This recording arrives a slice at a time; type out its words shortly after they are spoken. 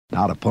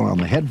Now to put on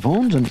the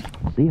headphones and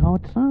see how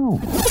it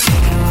sounds.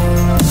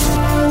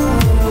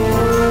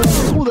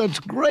 Oh, that's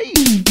great!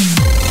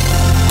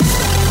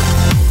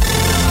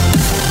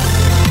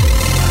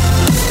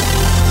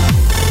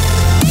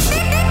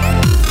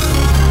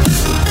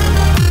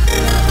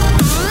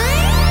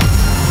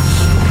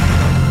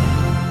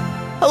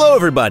 Hello,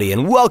 everybody,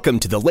 and welcome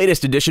to the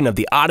latest edition of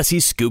the Odyssey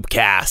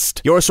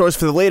ScoopCast, your source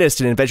for the latest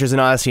in Adventures in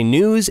Odyssey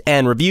news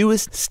and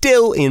reviews,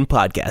 still in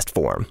podcast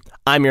form.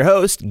 I'm your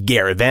host,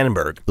 Garrett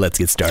Vandenberg. Let's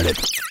get started.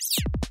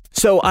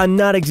 So, I'm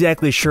not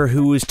exactly sure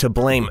who is to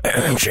blame,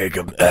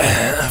 Jacob,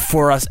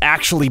 for us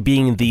actually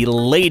being the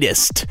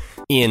latest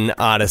in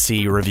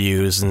Odyssey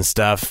reviews and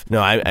stuff.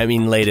 No, I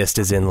mean latest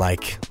as in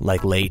like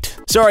late.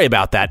 Sorry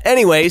about that.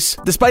 Anyways,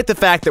 despite the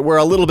fact that we're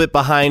a little bit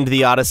behind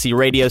the Odyssey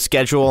radio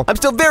schedule, I'm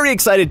still very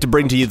excited to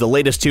bring to you the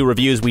latest two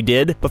reviews we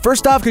did. But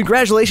first off,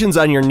 congratulations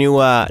on your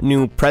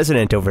new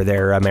president over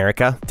there,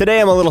 America.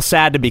 Today I'm a little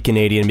sad to be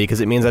Canadian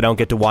because it means I don't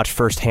get to watch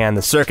firsthand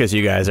the circus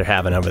you guys are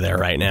having over there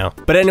right now.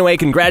 But anyway,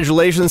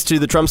 congratulations to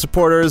the Trump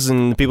supporters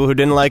and the people who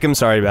didn't like him.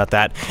 Sorry about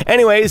that.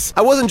 Anyways,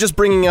 I wasn't just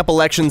bringing up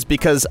elections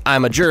because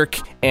I'm a jerk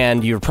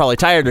and you're probably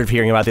tired of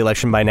hearing about the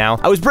election by now.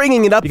 I was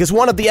bringing it up because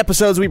one of the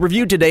episodes we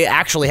reviewed today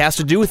actually has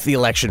to do with the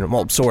election.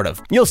 Well, sort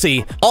of. You'll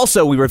see.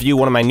 Also, we review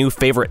one of my new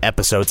favorite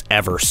episodes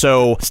ever,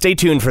 so stay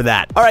tuned for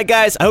that. All right,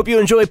 guys, I hope you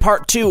enjoy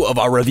part 2 of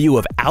our review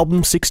of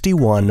Album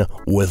 61,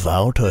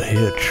 Without a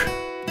Hitch.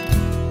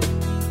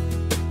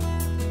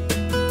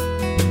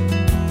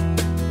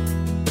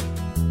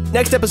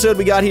 Next episode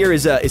we got here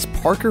is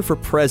Parker for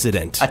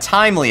President. A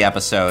timely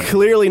episode.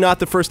 Clearly not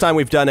the first time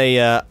we've done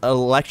a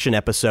election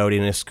episode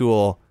in a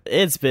school.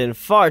 It's been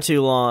far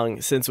too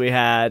long since we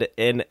had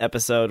an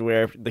episode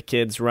where the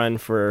kids run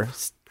for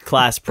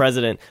class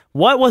president.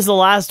 What was the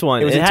last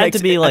one? It had to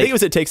be like... I think it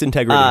was It Takes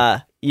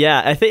Integrity.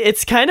 Yeah, I think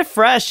it's kind of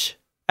fresh,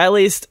 at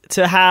least,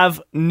 to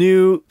have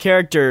new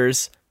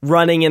characters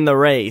running in the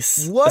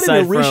race. What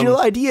an original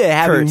idea,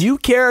 having new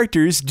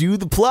characters do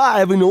the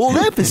plot of an old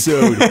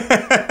episode.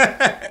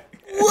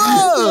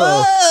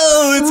 Whoa,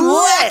 it's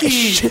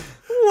wacky.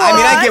 I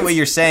mean, I get what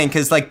you're saying,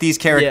 because like these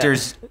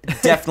characters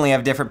definitely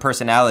have different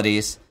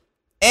personalities.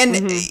 And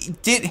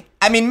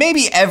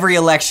maybe every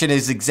election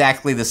is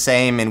exactly the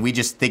same, and we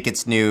just think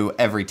it's new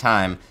every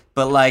time.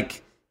 But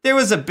like, there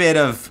was a bit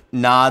of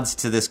nods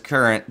to this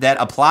current, that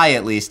apply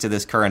at least to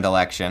this current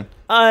election.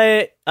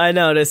 I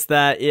noticed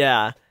that,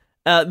 yeah.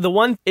 The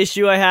one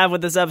issue I have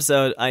with this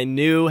episode, I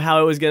knew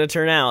how it was going to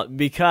turn out,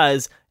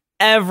 because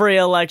every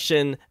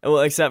election, well,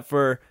 except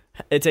for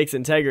It Takes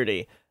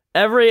Integrity,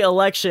 every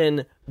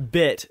election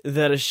bit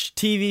that a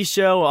TV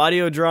show,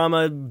 audio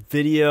drama,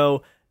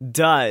 video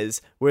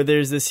does, where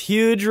there's this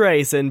huge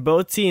race and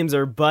both teams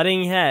are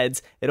butting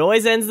heads, it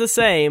always ends the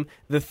same.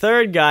 The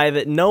third guy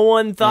that no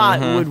one thought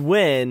would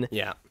win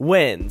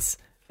wins.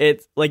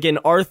 It's like in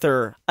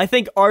Arthur. I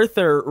think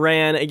Arthur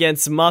ran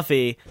against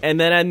Muffy, and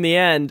then in the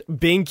end,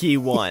 Binky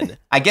won.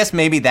 I guess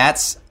maybe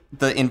that's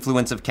the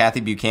influence of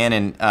Kathy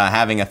Buchanan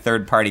having a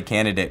third-party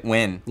candidate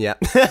win. Yeah.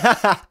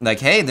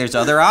 Like, hey, there's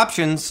other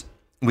options.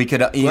 We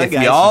could, if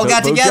we all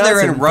got together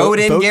and wrote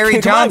in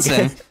Gary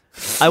Johnson.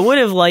 I would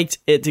have liked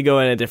it to go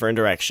in a different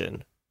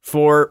direction.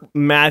 For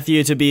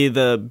Matthew to be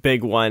the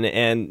big one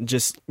and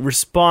just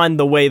respond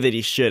the way that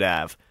he should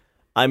have.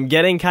 I'm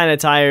getting kind of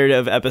tired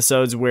of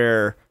episodes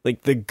where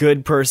like the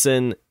good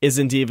person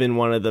isn't even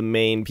one of the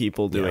main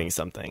people doing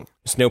something.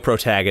 There's no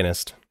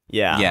protagonist.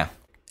 Yeah.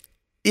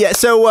 Yeah,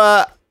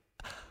 so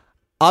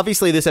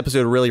obviously this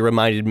episode really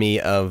reminded me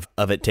of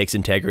It Takes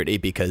Integrity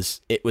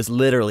because it was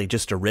literally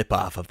just a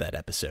ripoff of that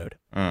episode.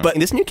 But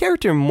this new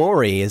character,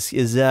 Maury, is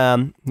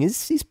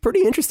he's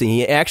pretty interesting.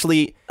 He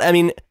actually, I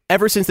mean,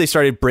 ever since they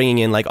started bringing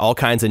in like all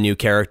kinds of new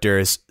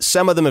characters,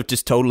 some of them have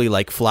just totally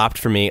like flopped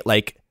for me.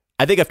 Like,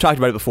 I think I've talked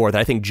about it before that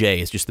I think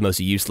Jay is just the most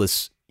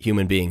useless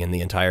human being in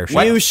the entire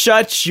show. You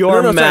shut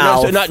your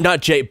mouth. Sorry,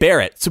 not Jay,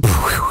 Barrett.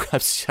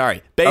 I'm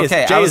sorry.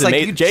 Okay, I was like,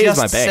 you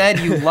just said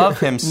you love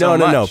him so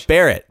much. No.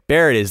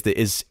 Barrett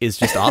is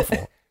just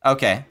awful.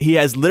 Okay. He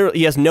has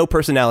no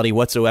personality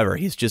whatsoever.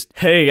 He's just,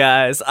 hey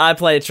guys, I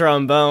play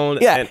trombone.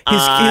 Yeah,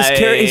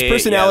 his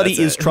personality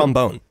is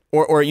trombone,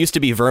 or it used to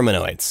be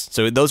verminoids.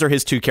 So those are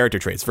his two character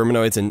traits: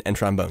 verminoids and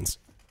trombones.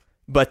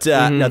 But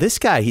now this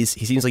guy, he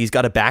seems like he's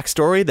got a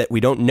backstory that we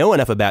don't know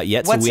enough about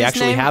yet. What's so we his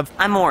actually name? have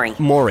I'm Maury.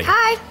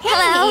 Hi.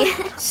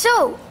 Hello.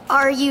 So,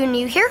 are you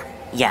new here?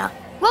 Yeah.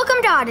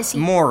 Welcome to Odyssey.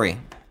 Maury,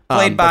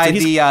 played by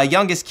the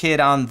youngest kid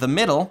on The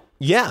Middle.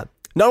 Yeah.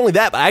 Not only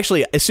that, but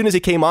actually, as soon as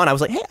it came on, I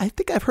was like, hey, I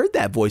think I've heard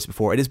that voice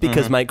before. It is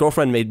because my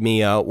girlfriend made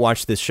me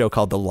watch this show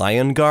called The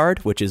Lion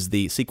Guard, which is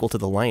the sequel to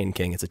The Lion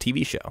King. It's a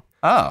TV show.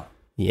 Oh.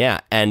 Yeah,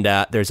 and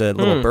there's a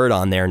little bird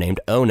on there named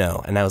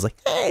Ono, and I was like,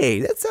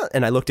 hey,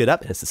 and I looked it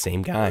up, and it's the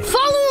same guy.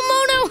 Follow him,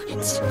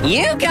 Ono!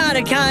 You got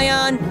it,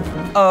 Kion!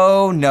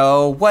 Oh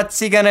no, what's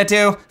he gonna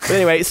do? But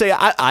anyway, so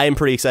I am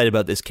pretty excited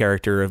about this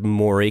character of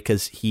Maury,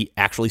 because he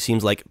actually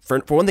seems like, for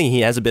one thing,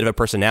 he has a bit of a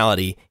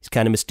personality. He's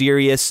kind of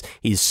mysterious,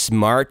 he's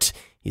smart,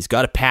 he's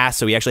got a past,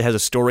 so he actually has a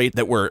story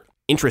that we're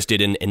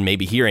interested in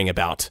maybe hearing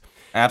about.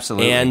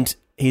 Absolutely. And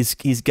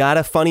He's got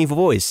a funny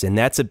voice, and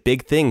that's a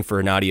big thing for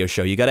an audio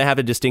show. You got to have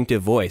a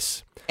distinctive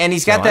voice. And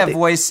he's got that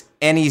voice,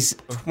 and he's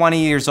 20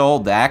 years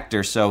old, the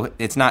actor, so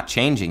it's not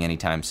changing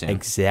anytime soon.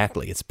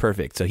 Exactly. It's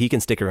perfect. So he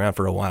can stick around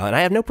for a while, and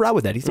I have no problem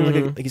with that. He seems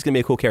like he's going to be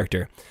a cool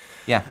character.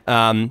 Yeah.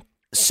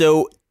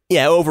 So,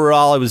 yeah,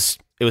 overall, it was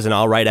an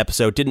all right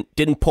episode.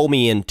 Didn't pull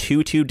me in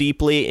too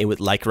deeply. It was,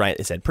 like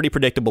Ryan said, pretty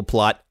predictable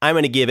plot. I'm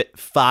going to give it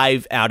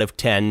 5 out of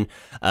 10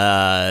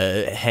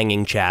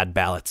 hanging Chad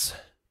ballots.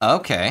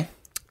 Okay.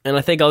 And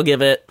I think I'll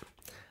give it,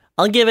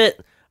 I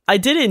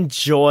did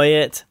enjoy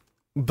it,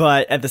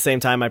 but at the same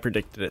time I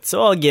predicted it.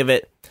 So I'll give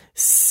it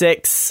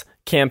 6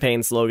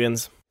 campaign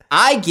slogans.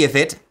 I give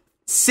it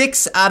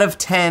 6 out of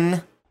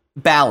 10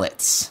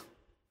 ballots.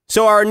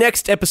 So our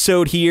next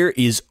episode here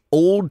is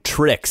Old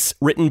Tricks,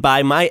 written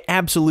by my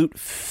absolute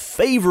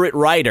favorite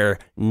writer,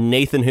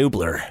 Nathan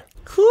Hubler.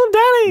 Cool,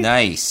 Daddy.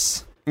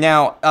 Nice.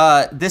 Now,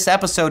 this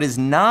episode is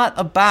not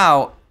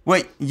about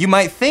what you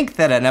might think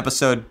that an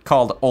episode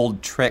called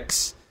Old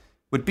Tricks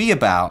would be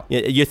about.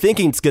 You're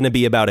thinking it's going to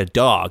be about a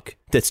dog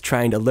that's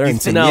trying to learn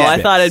some No, tricks.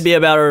 I thought it'd be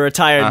about a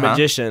retired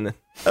magician.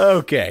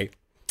 Okay.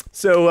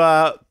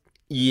 So,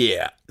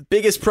 yeah.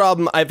 Biggest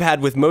problem I've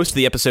had with most of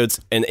the episodes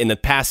in the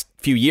past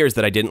few years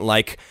that I didn't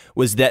like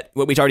was that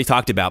what we already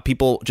talked about,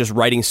 people just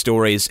writing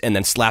stories and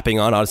then slapping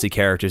on Odyssey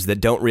characters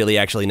that don't really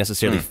actually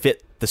necessarily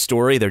fit the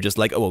story. They're just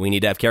like, oh, well, we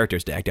need to have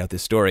characters to act out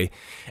this story.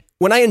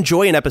 When I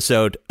enjoy an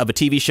episode of a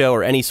TV show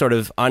or any sort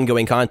of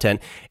ongoing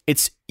content,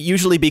 it's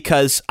usually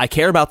because I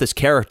care about this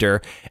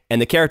character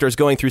and the character is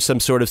going through some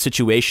sort of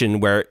situation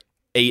where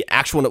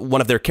one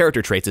of their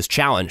character traits is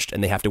challenged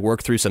and they have to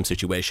work through some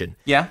situation.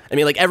 Yeah. I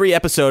mean, like every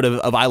episode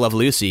of I Love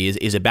Lucy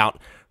is about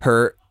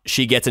her.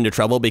 She gets into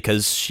trouble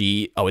because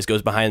she always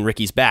goes behind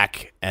Ricky's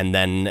back and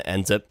then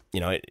ends up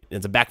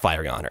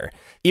backfiring on her.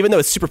 Even though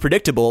it's super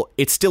predictable,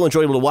 it's still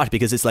enjoyable to watch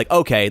because it's like,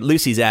 okay,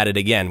 Lucy's at it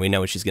again. We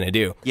know what she's going to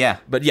do. Yeah.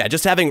 But yeah,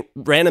 just having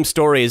random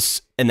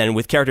stories and then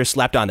with characters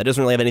slapped on that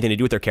doesn't really have anything to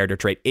do with their character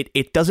trait.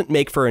 It doesn't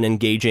make for an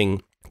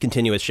engaging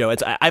continuous show.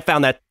 I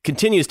found that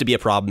continues to be a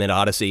problem in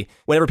Odyssey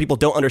whenever people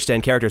don't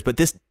understand characters, but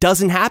this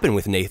doesn't happen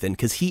with Nathan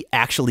because he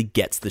actually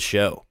gets the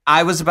show.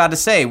 I was about to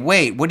say,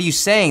 wait, what are you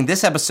saying?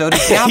 This episode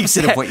is the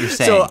opposite of what you're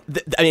saying.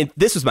 So,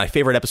 this was my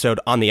favorite episode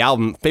on the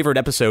album, favorite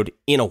episode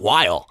in a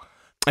while.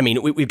 I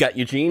mean, we've got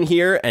Eugene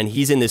here, and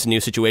he's in this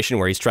new situation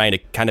where he's trying to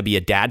kind of be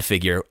a dad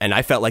figure, and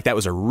I felt like that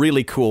was a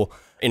really cool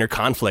inner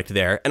conflict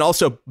there. And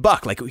also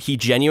Buck, like he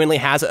genuinely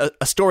has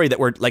a story that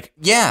we're like,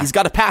 he's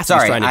got a past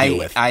he's trying to deal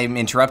with. I'm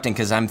interrupting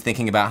because I'm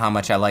thinking about how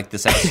much I like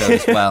this episode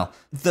as well.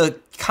 The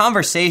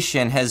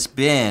conversation has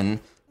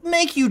been,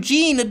 make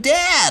Eugene a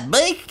dad,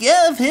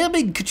 have him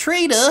and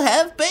Katrina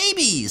have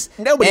babies.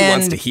 Nobody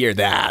wants to hear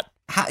that.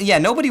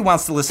 Nobody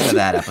wants to listen to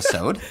that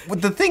episode.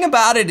 The thing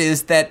about it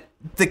is that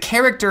the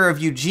character of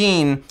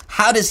Eugene,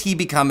 how does he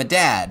become a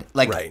dad?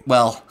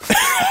 Well,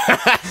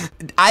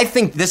 I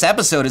think this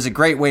episode is a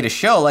great way to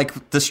show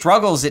the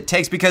struggles it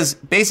takes, because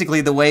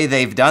basically the way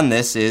they've done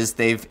this is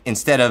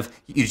instead of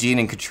Eugene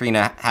and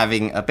Katrina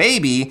having a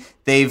baby,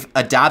 they've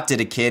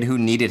adopted a kid who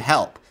needed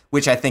help,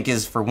 which I think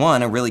is, for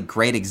one, a really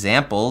great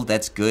example.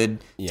 That's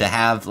good to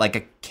have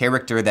a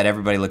character that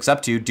everybody looks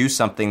up to do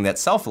something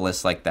that's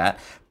selfless like that.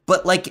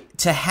 But,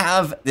 to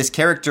have this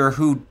character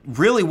who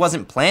really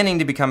wasn't planning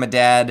to become a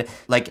dad,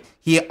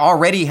 he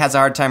already has a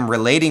hard time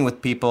relating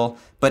with people,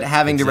 but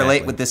having to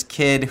relate with this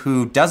kid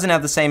who doesn't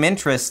have the same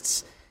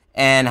interests,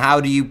 and how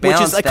do you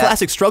balance that? Which is a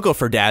classic struggle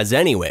for dads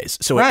anyways.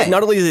 So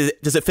not only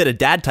does it fit a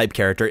dad-type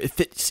character, it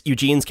fits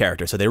Eugene's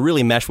character, so they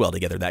really mesh well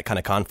together, that kind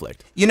of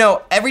conflict.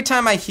 Every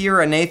time I hear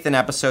a Nathan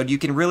episode, you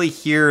can really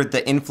hear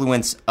the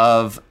influence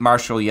of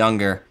Marshall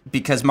Younger,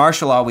 because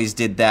Marshall always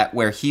did that,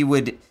 where he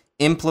would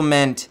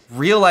implement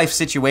real-life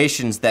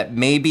situations that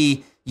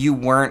maybe you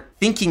weren't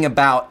thinking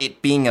about it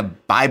being a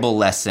Bible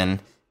lesson,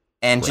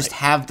 and just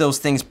have those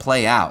things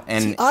play out.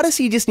 And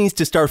Odyssey just needs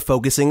to start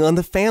focusing on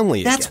the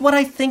family That's what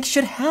I think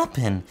should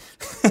happen.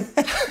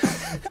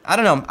 I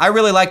don't know. I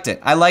really liked it.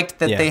 I liked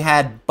that they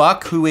had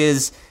Buck, who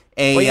is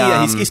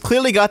he's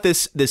clearly got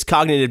this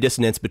cognitive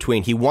dissonance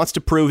between he wants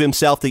to prove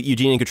himself to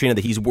Eugene and Katrina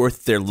that he's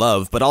worth their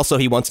love, but also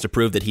he wants to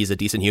prove that he's a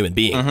decent human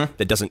being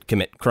that doesn't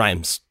commit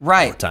crimes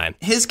all the time.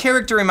 His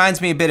character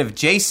reminds me a bit of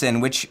Jason,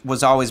 which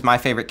was always my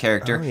favorite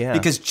character,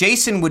 because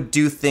Jason would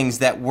do things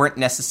that weren't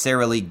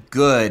necessarily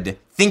good,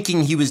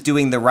 thinking he was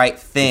doing the right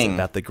thing. It's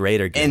about the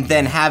greater good. And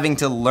then having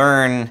to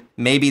learn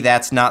maybe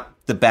that's not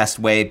the best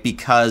way,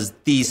 because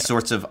these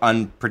sorts of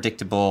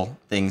unpredictable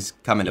things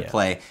come into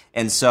play.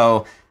 And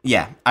so,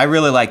 I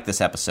really like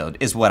this episode,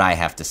 is what I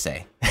have to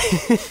say.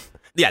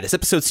 This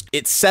episode's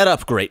it's set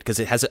up great because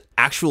it has an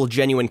actual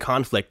genuine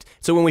conflict.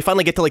 So when we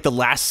finally get to the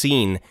last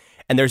scene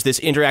and there's this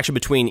interaction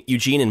between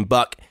Eugene and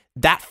Buck,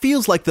 that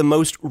feels like the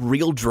most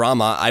real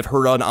drama I've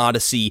heard on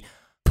Odyssey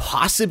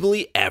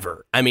possibly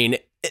ever. I mean,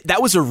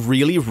 that was a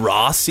really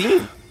raw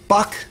scene.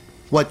 Buck,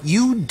 what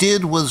you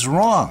did was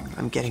wrong.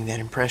 I'm getting that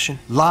impression.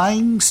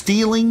 Lying,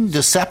 stealing,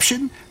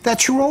 deception,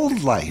 that's your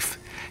old life.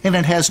 and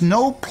it has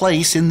no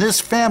place in this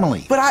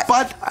family. But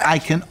I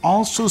can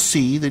also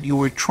see that you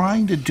were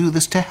trying to do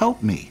this to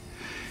help me.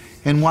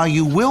 And while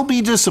you will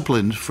be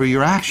disciplined for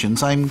your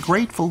actions, I'm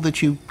grateful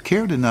that you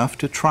cared enough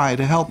to try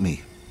to help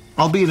me.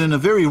 Albeit in a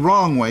very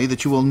wrong way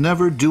that you will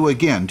never do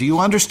again. Do you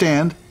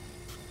understand?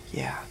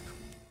 Yeah.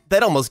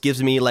 That almost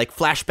gives me like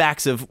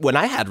flashbacks of when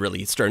I had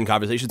really stern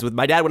conversations with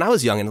my dad when I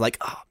was young, and like,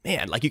 oh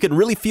man, like you can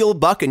really feel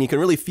Buck and you can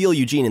really feel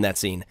Eugene in that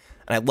scene.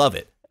 And I love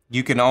it.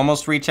 You can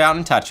almost reach out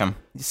and touch him.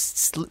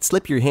 Just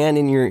slip your hand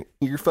in your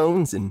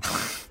earphones and...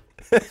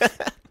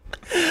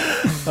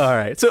 All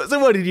right. So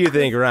what did you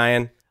think,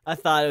 Ryan? I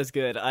thought it was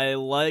good. I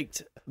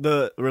liked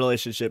the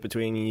relationship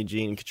between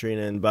Eugene,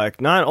 Katrina, and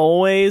Buck. Not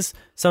always.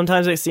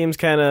 Sometimes it seems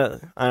kind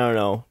of, I don't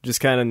know, just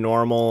kind of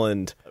normal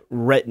and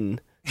written,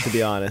 to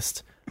be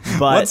honest.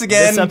 But once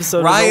again, this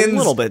episode Ryan's is a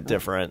little bit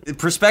different.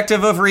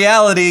 Perspective of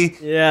reality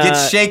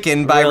gets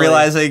shaken by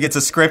realizing it's a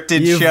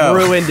scripted show.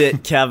 You've ruined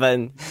it,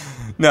 Kevin.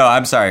 No,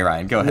 I'm sorry,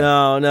 Ryan. Go ahead.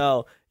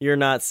 No, you're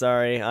not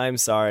sorry. I'm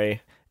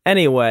sorry.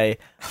 Anyway,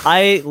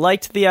 I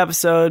liked the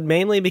episode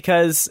mainly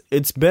because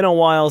it's been a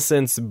while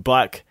since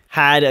Buck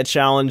had a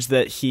challenge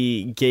that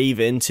he gave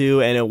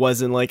into, and it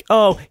wasn't like,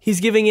 oh, he's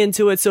giving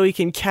into it so he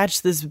can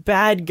catch this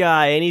bad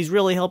guy, and he's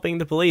really helping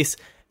the police.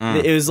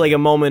 It was like a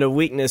moment of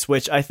weakness,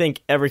 which I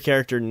think every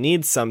character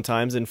needs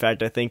sometimes. In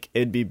fact, I think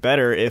it'd be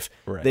better if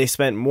they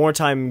spent more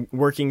time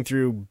working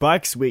through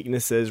Buck's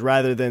weaknesses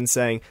rather than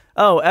saying,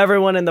 oh,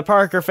 everyone in the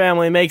Parker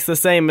family makes the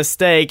same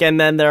mistake, and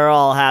then they're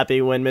all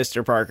happy when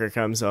Mr. Parker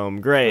comes home.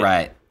 Great.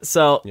 Right.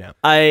 So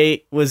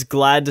I was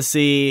glad to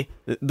see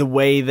the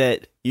way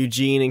that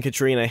Eugene and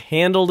Katrina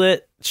handled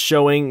it,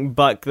 showing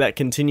Buck that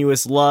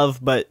continuous love,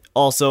 but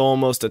also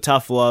almost a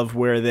tough love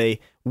where they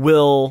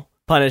will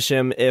punish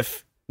him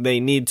if they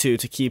need to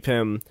keep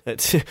him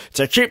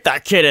to keep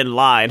that kid in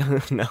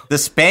line. No. The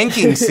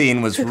spanking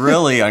scene was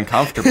really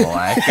uncomfortable,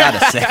 I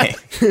gotta say.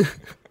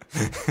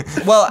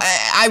 Well,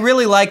 I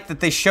really liked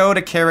that they showed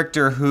a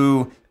character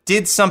who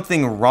did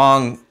something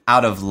wrong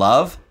out of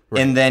love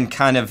and then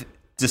kind of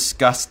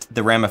discussed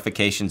the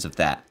ramifications of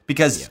that.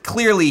 Because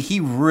clearly he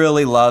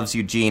really loves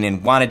Eugene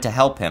and wanted to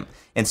help him.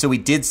 And so he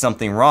did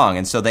something wrong.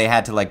 And so they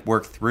had to like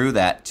work through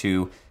that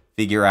to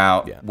figure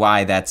out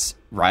why that's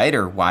right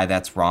or why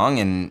that's wrong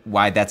and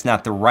why that's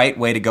not the right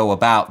way to go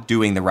about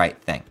doing the right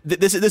thing.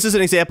 This is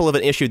an example of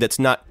an issue that's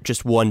not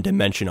just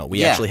one-dimensional.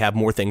 We actually have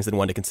more things than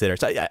one to consider.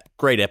 So,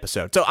 great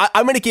episode. So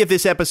I'm going to give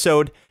this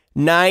episode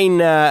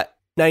 9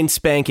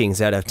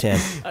 spankings out of 10.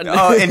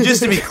 Oh, and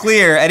just to be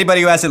clear, anybody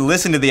who hasn't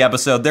listened to the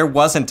episode, there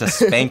wasn't a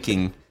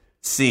spanking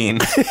scene.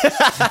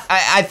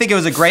 I think it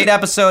was a great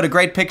episode, a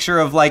great picture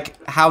of like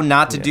how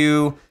not to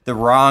do the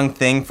wrong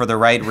thing for the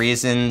right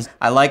reasons.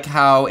 I like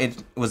how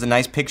it was a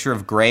nice picture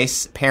of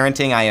grace.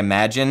 Parenting, I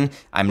imagine.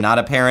 I'm not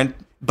a parent,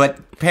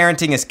 but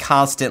parenting is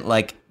constant.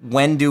 Like,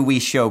 when do we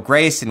show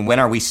grace and when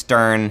are we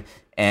stern?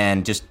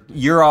 And just,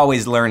 you're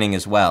always learning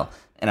as well.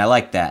 And I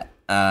like that.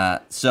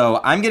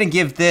 So I'm going to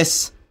give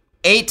this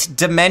 8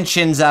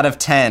 dimensions out of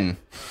 10.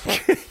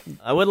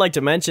 I would like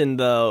to mention,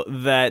 though,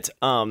 that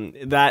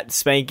that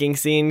spanking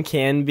scene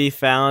can be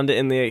found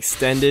in the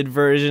extended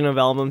version of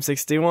Album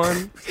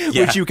 61.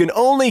 Which you can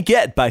only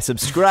get by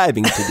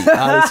subscribing to the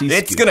Odyssey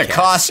It's going to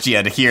cost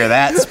you to hear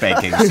that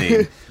spanking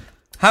scene.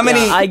 How many?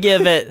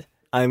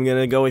 I'm going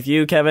to go with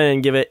you, Kevin,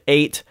 and give it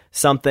 8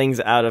 somethings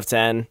out of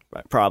 10.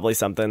 Probably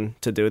something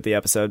to do with the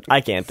episode.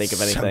 I can't think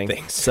of anything.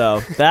 Somethings. So,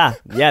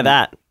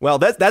 that. Well,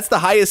 that's the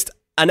highest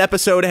an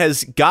episode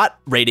has got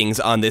ratings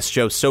on this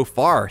show so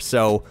far.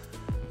 So,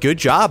 good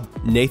job,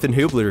 Nathan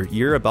Hubler.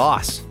 You're a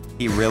boss.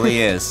 He really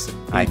is,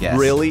 I guess.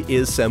 Really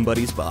is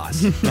somebody's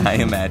boss. I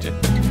imagine.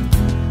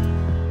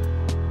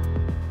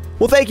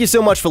 Well, thank you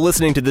so much for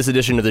listening to this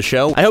edition of the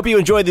show. I hope you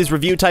enjoyed these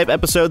review-type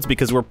episodes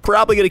because we're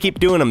probably going to keep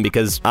doing them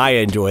because I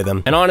enjoy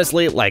them. And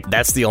honestly, like,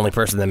 that's the only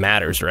person that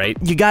matters, right?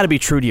 You got to be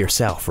true to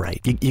yourself, right?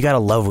 You got to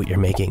love what you're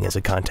making as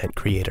a content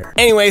creator.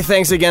 Anyway,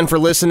 thanks again for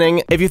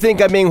listening. If you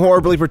think I'm being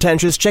horribly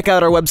pretentious, check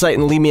out our website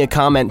and leave me a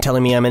comment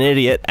telling me I'm an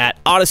idiot at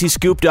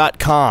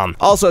odysseyscoop.com.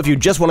 Also, if you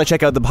just want to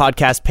check out the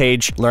podcast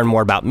page, learn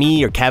more about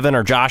me or Kevin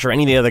or Josh or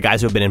any of the other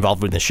guys who have been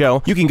involved with the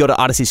show, you can go to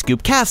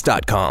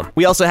odysseyscoopcast.com.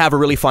 We also have a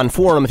really fun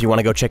forum if you want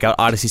to go check out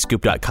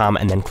odysseyscoop.com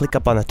and then click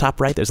up on the top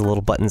right. There's a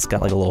little button. It's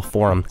got like a little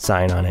forum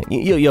sign on it.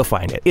 You'll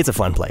find it. It's a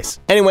fun place.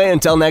 Anyway,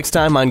 until next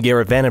time, I'm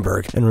Garrett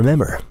Vandenberg. And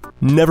remember,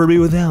 never be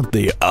without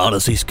the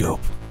Odyssey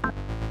Scoop.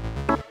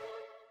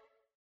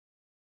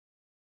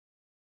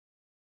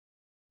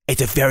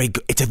 It's a very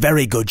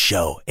good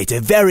show. It's a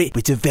very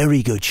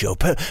good show.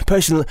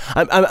 Personally,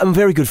 I'm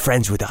very good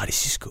friends with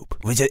Odyssey Scoop.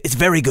 It's a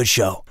very good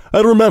show.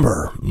 And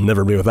remember,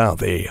 never be without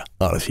the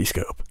Odyssey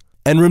Scoop.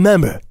 And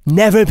remember,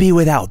 never be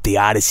without the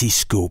Odyssey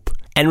Scoop.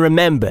 And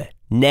remember,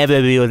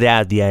 never be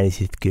without the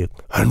Odyssey Scoop.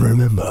 And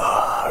remember,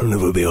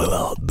 never be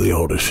without the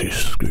Odyssey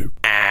Scoop.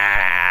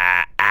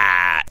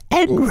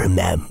 And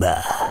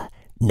remember,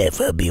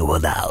 never be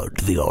without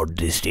the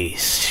Odyssey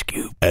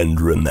Scoop. And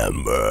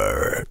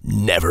remember,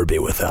 never be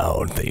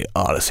without the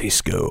Odyssey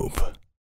Scoop.